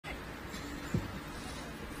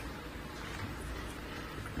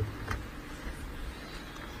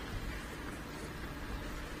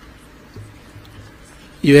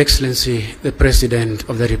Your Excellency, the President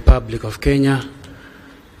of the Republic of Kenya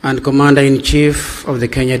and Commander-in-Chief of the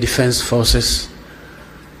Kenya Defense Forces,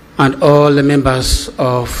 and all the members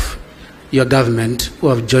of your government who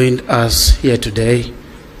have joined us here today,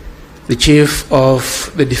 the Chief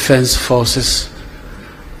of the Defense Forces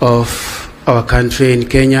of our country in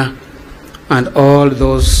Kenya, and all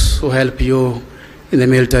those who help you in the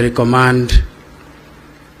military command,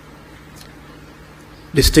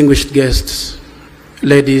 distinguished guests,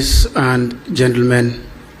 ladies and gentlemen,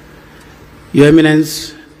 Your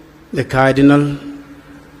Eminence, the Cardinal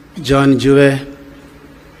John Jue,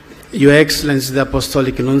 Your Excellency, the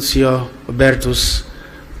Apostolic Nuncio Hubertus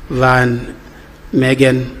Van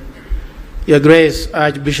Megen, Your Grace,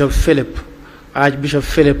 Archbishop Philip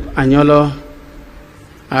Anyolo,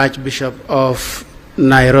 Archbishop of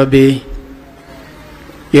Nairobi,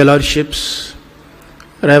 Your Lordships,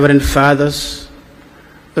 Reverend Fathers,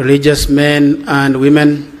 religious men and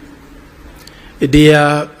women,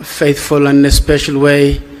 dear faithful and in a special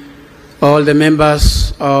way, all the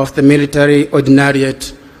members of the military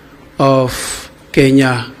ordinariate of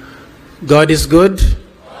Kenya. God is good,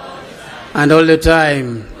 and all the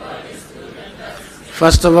time.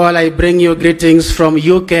 First of all, I bring you greetings from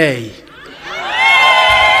UK.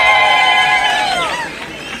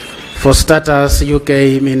 For starters,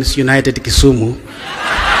 UK means United Kisumu.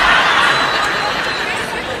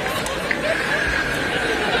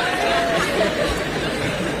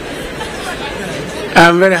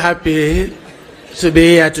 I'm very happy to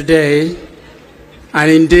be here today, and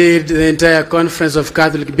indeed the entire Conference of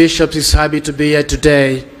Catholic Bishops is happy to be here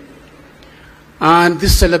today. And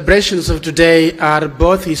these celebrations of today are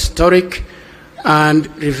both historic and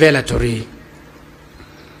revelatory.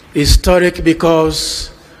 Historic because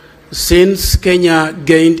since Kenya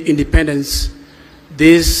gained independence,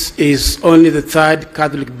 this is only the third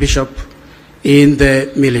Catholic bishop in the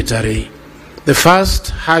military. The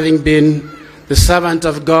first having been the servant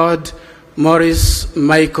of God, Maurice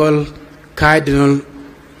Michael Cardinal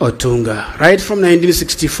Otunga, right from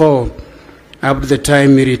 1964 up to the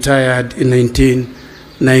time he retired in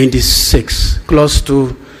 1996, close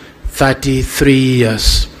to 33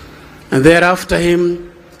 years. And thereafter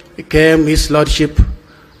him came His Lordship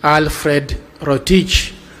Alfred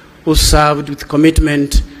Rotich, who served with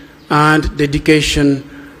commitment and dedication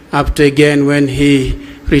up to again when he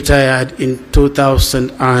retired in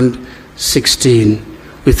 2016.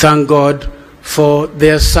 We thank God for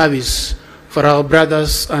their service, for our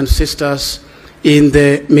brothers and sisters in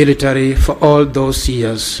the military for all those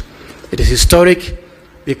years. It is historic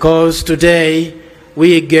because today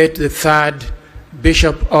we get the third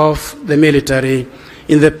bishop of the military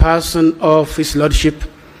in the person of His Lordship,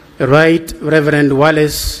 Right Reverend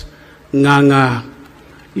Wallace Nganga.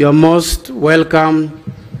 You're most welcome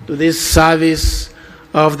to this service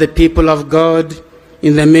of the people of God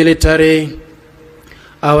in the military,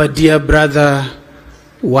 our dear brother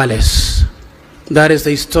Wallace. That is the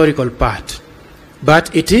historical part.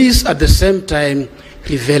 But it is at the same time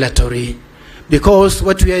revelatory, because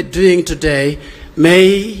what we are doing today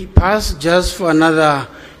may pass just for another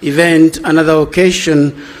event, another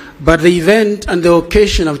occasion, but the event and the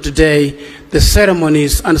occasion of today, the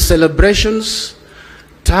ceremonies and celebrations,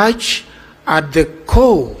 touch at the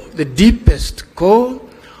core, the deepest core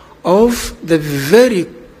of the very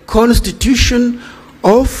constitution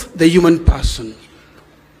of the human person.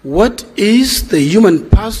 What is the human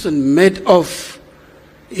person made of?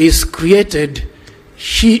 Is created,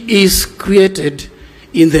 she is created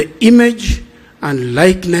in the image and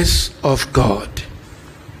likeness of God.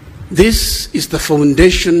 This is the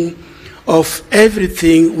foundation of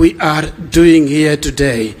everything we are doing here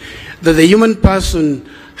today. That the human person,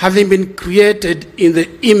 having been created in the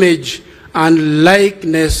image and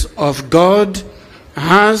likeness of God,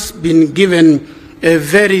 has been given a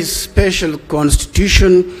very special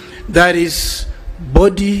constitution that is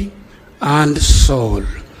body and soul.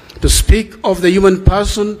 To speak of the human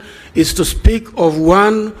person is to speak of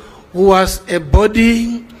one who has a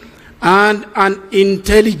body and an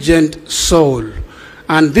intelligent soul.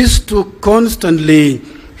 And these two constantly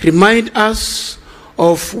remind us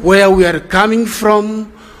of where we are coming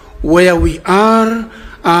from, where we are,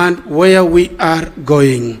 and where we are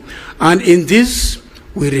going. And in this,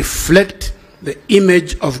 we reflect the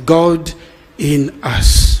image of God in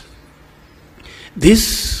us.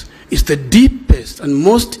 This is the deepest and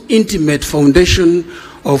most intimate foundation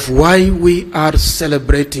of why we are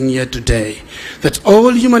celebrating here today. That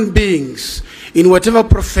all human beings, in whatever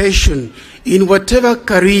profession, in whatever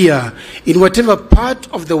career, in whatever part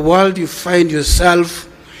of the world you find yourself,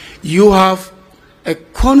 you have a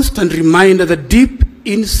constant reminder that deep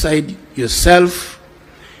inside yourself,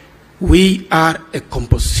 We are a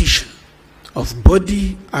composition of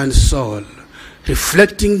body and soul,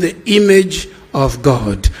 reflecting the image of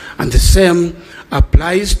God. And the same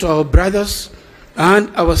applies to our brothers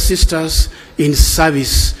and our sisters in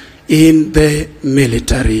service in the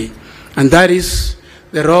military. And that is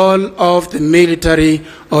the role of the military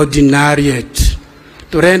ordinariate,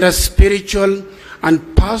 to render spiritual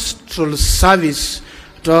and pastoral service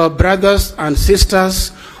to our brothers and sisters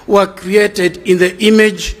who are created in the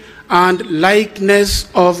image and likeness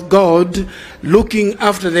of God, looking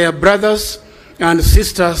after their brothers and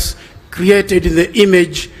sisters created in the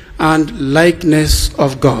image and likeness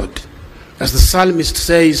of God. As the psalmist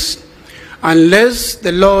says, unless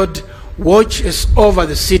the Lord watches over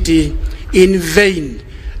the city, in vain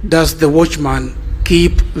does the watchman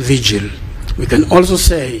keep vigil. We can also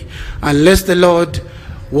say, unless the Lord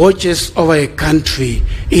watches over a country,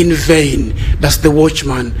 in vain does the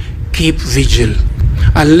watchman keep vigil.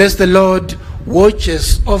 Unless the Lord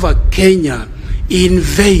watches over Kenya, in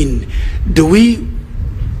vain do we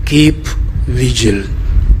keep vigil.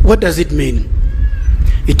 What does it mean?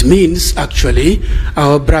 It means actually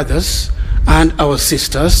our brothers and our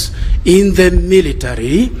sisters in the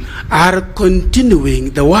military are continuing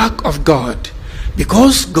the work of God,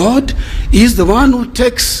 because God is the one who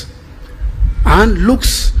takes and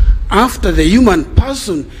looks after the human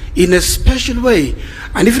person in a special way.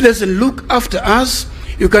 And if he doesn't look after us,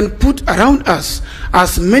 you can put around us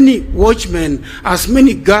as many watchmen, as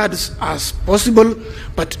many guards as possible,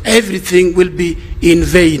 but everything will be in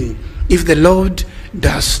vain if the Lord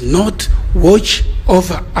does not watch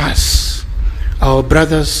over us. Our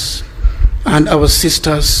brothers and our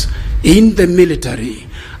sisters in the military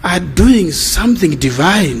are doing something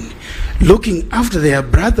divine, looking after their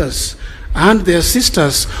brothers and their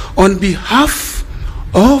sisters on behalf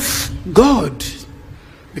of God.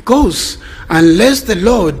 Because unless the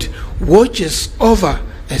Lord watches over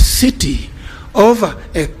a city, over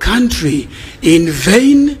a country, in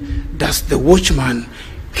vain does the watchman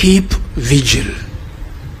keep vigil.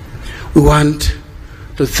 We want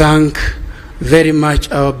to thank very much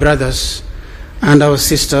our brothers and our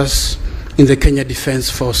sisters in the Kenya Defense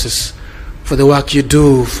Forces for the work you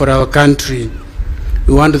do for our country.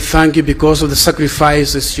 We want to thank you because of the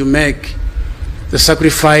sacrifices you make, the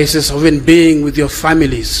sacrifices of even being with your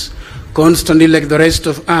families constantly like the rest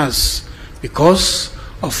of us, because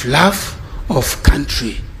of love of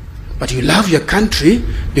country. But you love your country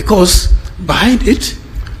because behind it,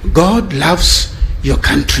 God loves your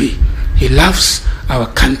country. He loves our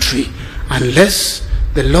country. Unless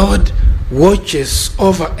the Lord watches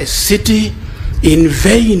over a city, in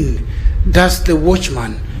vain does the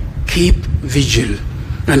watchman keep vigil.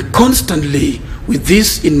 And constantly, with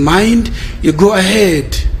this in mind, you go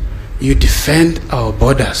ahead, you defend our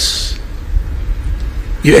borders.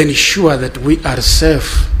 You ensure that we are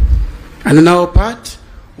safe. And on our part,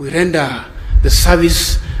 we render the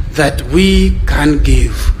service that we can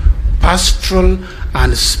give, pastoral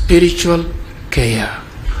and spiritual care,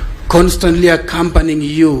 constantly accompanying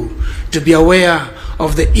you to be aware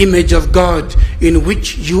of the image of God in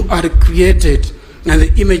which you are created, and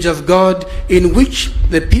the image of God in which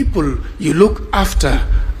the people you look after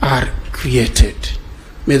are created.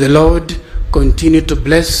 May the Lord continue to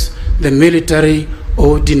bless the military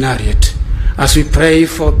ordinariate. As we pray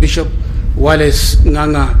for Bishop Wallace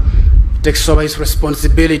Nganga, takes over his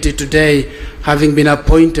responsibility today, having been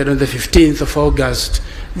appointed on the 15th of August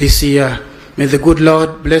this year. May the good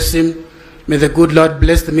Lord bless him. May the good Lord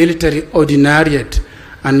bless the military ordinariate.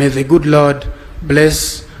 And may the good Lord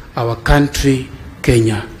bless our country,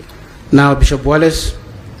 Kenya. Now, Bishop Wallace,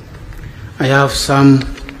 I have some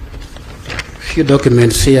few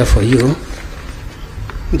documents here for you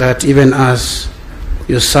that even as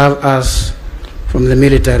you serve us from the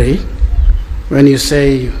military, when you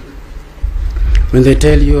say, when they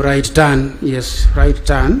tell you right turn, yes, right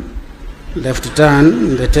turn, left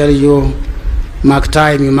turn, they tell you mark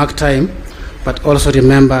time, you mark time, but also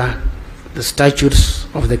remember the statutes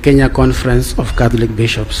of the Kenya Conference of Catholic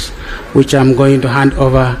Bishops, which I'm going to hand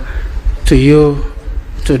over to you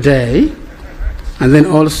today, and then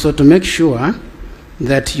also to make sure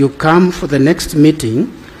that you come for the next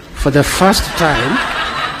meeting for the first time,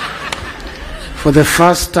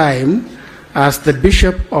 as the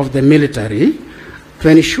Bishop of the military. To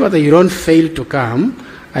ensure that you don't fail to come,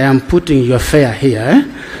 I am putting your fare here.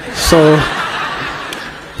 So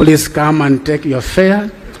please come and take your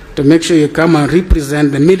fare to make sure you come and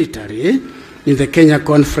represent the military in the Kenya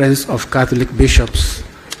Conference of Catholic Bishops.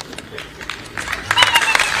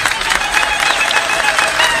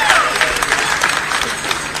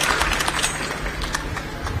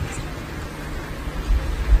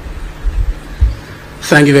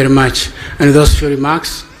 Thank you very much. And with those few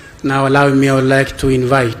remarks, now allow me, I would like to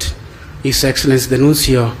invite His Excellency the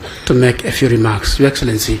Nuncio to make a few remarks. Your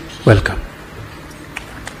Excellency, welcome.